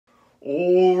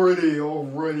Already.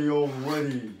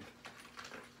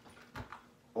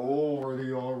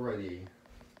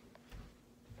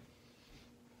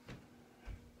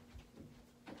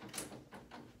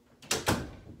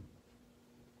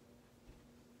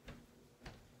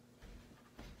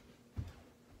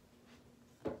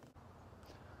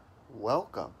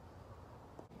 Welcome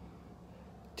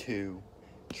to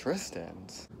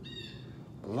Tristan's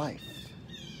Life.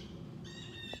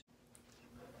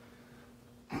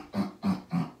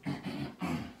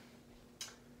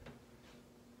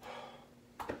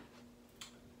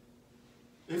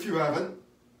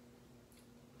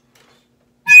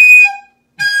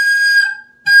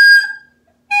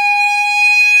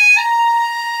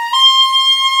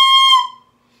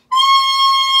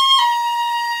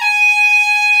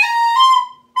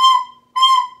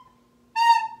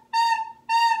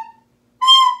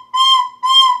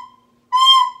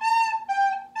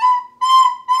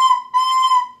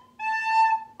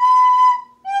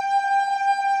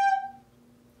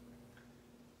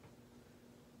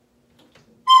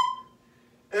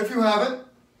 If you haven't,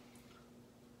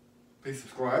 please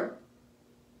subscribe.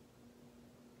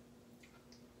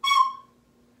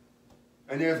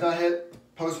 And if you have not hit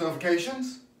post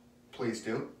notifications, please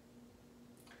do.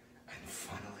 And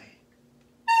finally,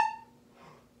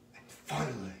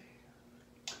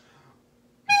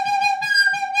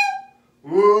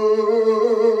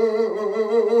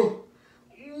 whoa,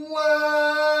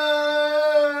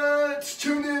 let's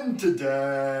tune in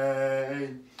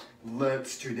today.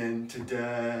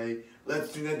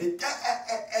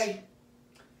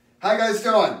 How you guys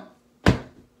doing?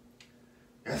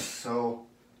 Yes, so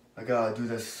I gotta do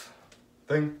this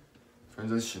thing.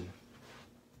 Transition.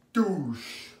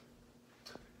 Douche.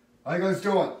 How you guys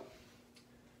doing?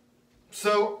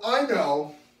 So I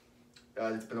know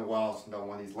that it's been a while since I've done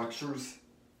one of these lectures.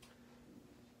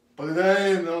 But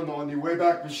today, on the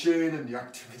Wayback Machine and the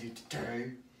activity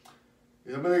today,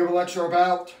 I'm gonna give a lecture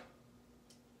about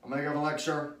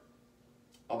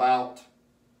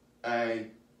a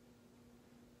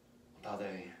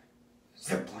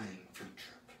zip-lining field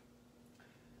trip.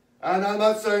 And I'm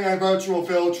not saying a virtual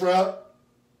field trip,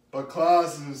 but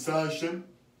class is in session.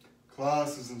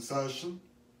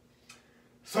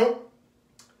 So,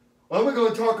 well, we're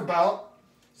going to talk about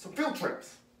some field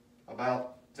trips,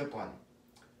 about zip-lining.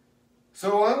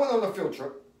 So I went on a field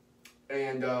trip,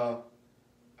 and I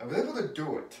was able to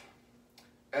do it.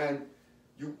 And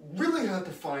you really have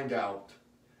to find out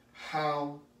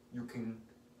how you can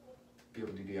be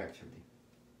able to do the activity.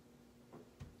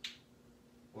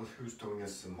 Well, who's doing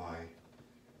this in my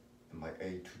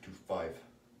A225?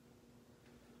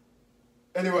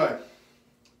 Anyway,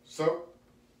 so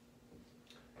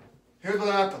here's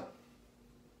what happened.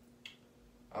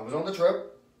 I was on the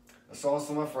trip. I saw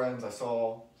some of my friends.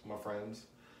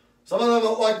 Some of them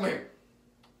don't like me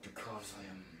because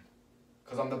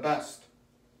I'm the best.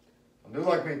 Some do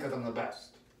like me because I'm the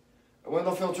best. I went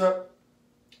on a field trip,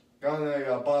 got on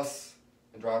a bus,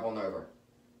 and drive on over.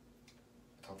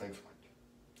 That's how things went.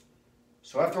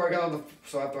 So after I got on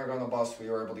the bus, we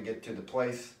were able to get to the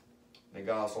place. They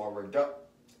got us all rigged up,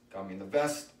 got me in the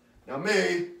vest. Now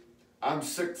me, I'm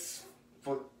 6'1.5",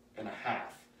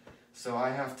 so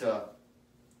I have to,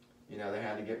 they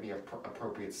had to get me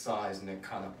appropriate size, and it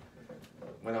kind of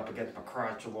went up against my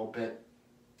crotch a little bit.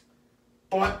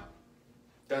 But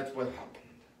that's what happened.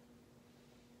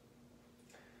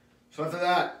 So after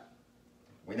that,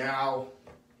 we now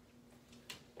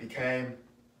became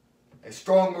a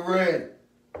strong Marine.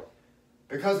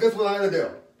 Because guess what I had to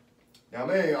do? Now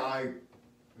me,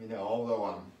 although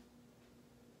I'm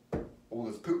old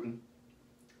as Putin,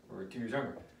 or 2 years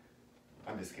younger,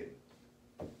 I'm just kidding.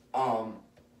 I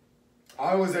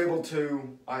was able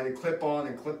to either clip on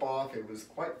and clip off. It was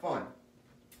quite fun.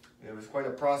 There was quite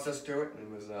a process to it, and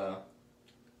it was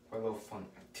quite a little fun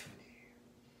activity.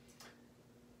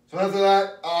 So after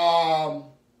that,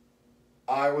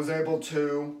 I was able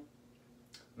to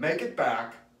make it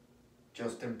back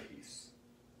just in peace.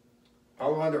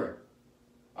 Probably wondering,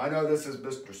 I know this is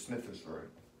Mr. Smith's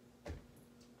room.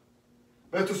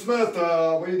 Mr. Smith,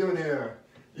 what are you doing here?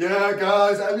 Yeah,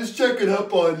 guys, I'm just checking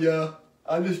up on ya.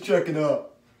 I'm just checking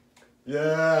up.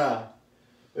 Yeah,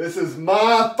 this is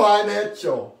my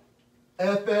financial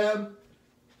FM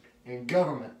and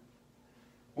government.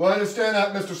 Well, I understand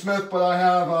that, Mr. Smith, but I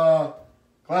have a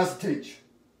class to teach.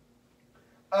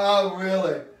 Oh,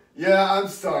 really? Yeah, I'm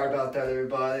sorry about that,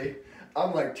 everybody.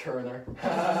 I'm like Turner.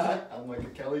 I'm like a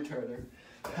Kelly Turner.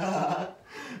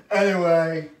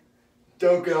 Anyway,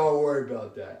 don't get all worried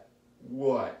about that.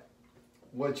 What?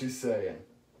 What you saying?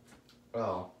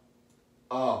 Oh,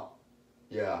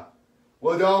 yeah.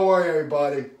 Well, don't worry,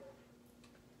 everybody.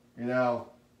 You know,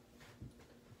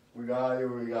 we gotta do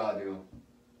what we gotta do.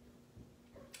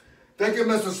 Thank you,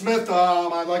 Mr. Smith.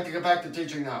 I'd like to get back to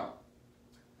teaching now.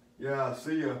 Yeah,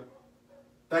 see ya.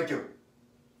 Thank you.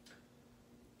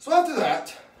 So after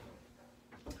that,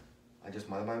 I just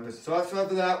minded my business. So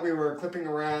after that, we were clipping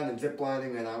around and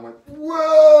ziplining, and I went,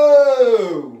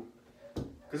 whoa!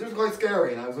 Because it was quite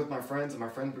scary, and I was with my friends, and my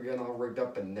friends were getting all rigged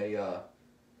up, and they, you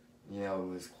know, it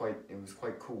was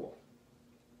quite cool.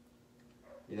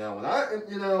 You know,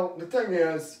 the thing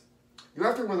is, you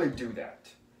have to really do that.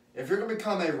 If you're going to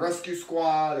become a rescue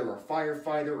squad, or a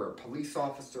firefighter, or a police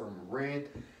officer, or a Marine,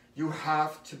 you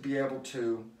have to be able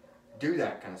to do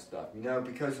that kind of stuff, you know,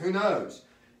 because who knows?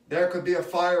 There could be a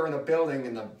fire in a building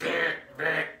and the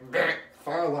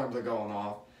fire alarms are going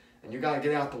off, and you got to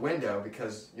get out the window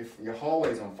because your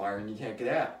hallway's on fire and you can't get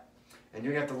out. And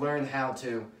you have to learn how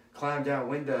to climb down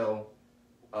window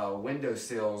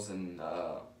sills and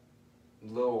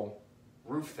little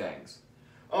roof things.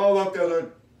 Oh, look, the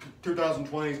other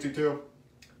 2020 T2.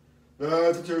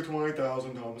 That's a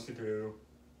 220,000 Thomas T2.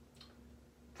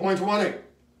 2020.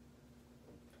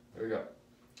 There you go.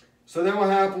 So then what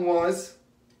happened was,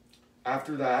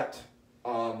 after that,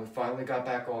 we finally got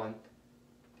back on.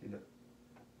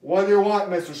 What do you want,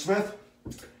 Mr. Smith?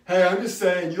 Hey, I'm just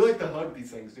saying, you like to hug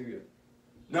these things, do you?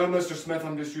 No, Mr. Smith,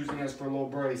 I'm just using this for a little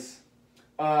brace.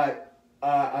 I'm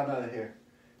out of here.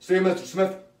 See you, Mr.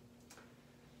 Smith.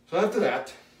 So after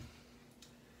that,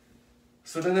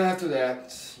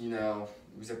 you know,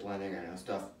 ziplining and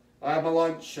stuff. I had my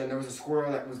lunch, and there was a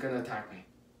squirrel that was going to attack me.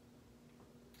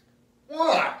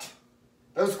 What?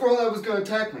 There was a squirrel that was going to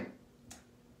attack me.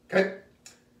 Okay?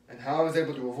 And how I was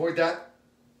able to avoid that?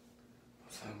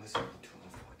 So I was able to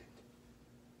avoid it.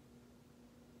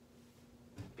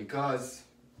 Because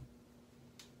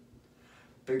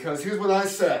here's what I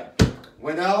said.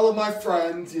 When all of my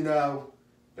friends, you know,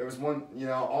 there was one, you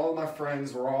know, all of my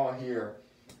friends were all here,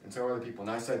 and so were other people. And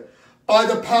I said, by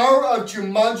the power of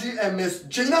Jumanji and Miss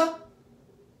Gina,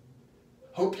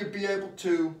 hope you'll be able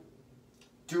to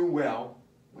do well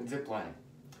with ziplining.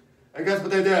 And guess what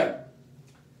they did?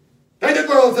 They did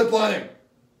well with ziplining.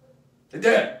 They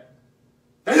did.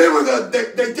 They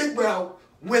did well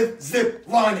with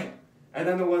ziplining. And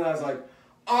then the one I was like,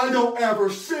 I don't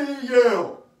ever see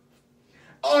you.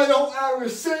 I don't ever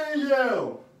see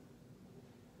you.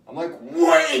 I'm like,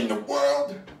 what in the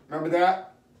world? Remember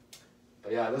that?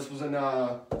 But yeah, this was in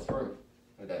spring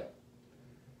today.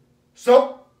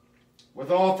 So,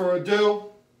 without further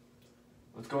ado,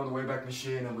 let's go in the Wayback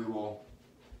Machine and we will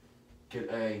get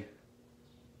a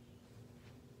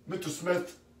Mr.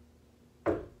 Smith.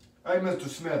 Hey, Mr.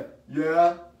 Smith.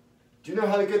 Yeah? Do you know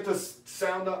how to get this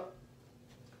sound up?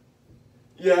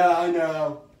 Yeah, I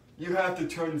know. You have to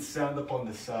turn the sound up on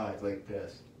the side like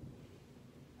this.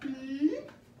 Beep.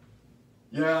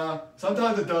 Yeah,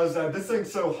 sometimes it does that. This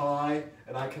thing's so high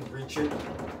and I can reach it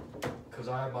because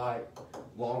I have my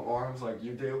long arms like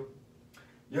you do.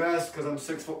 Yes, because I'm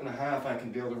 6'1.5", I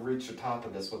can be able to reach the top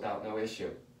of this without no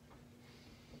issue.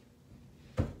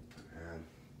 And,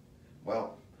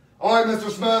 well, alright, Mr.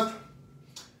 Smith.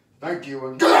 Thank you,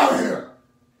 and get out of here!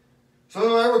 So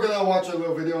anyway, we're going to watch a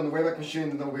little video on the Wayback Machine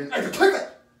and then we'll be entertainment!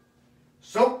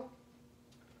 So,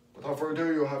 without further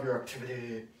ado, you'll have your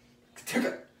activity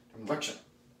ticket and lecture.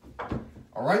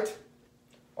 Alright?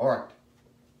 Alright.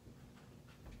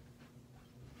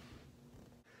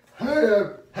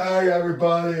 Hey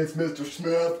everybody, it's Mr.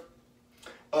 Smith.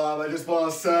 I just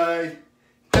want to say,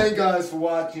 thank you guys for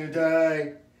watching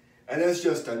today. And it's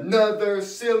just another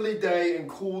silly day and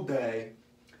cool day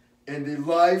in the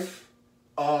life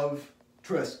of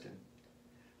Tristan.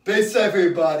 Be safe,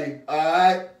 everybody,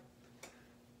 alright?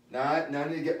 Now I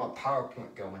need to get my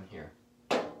PowerPoint going here.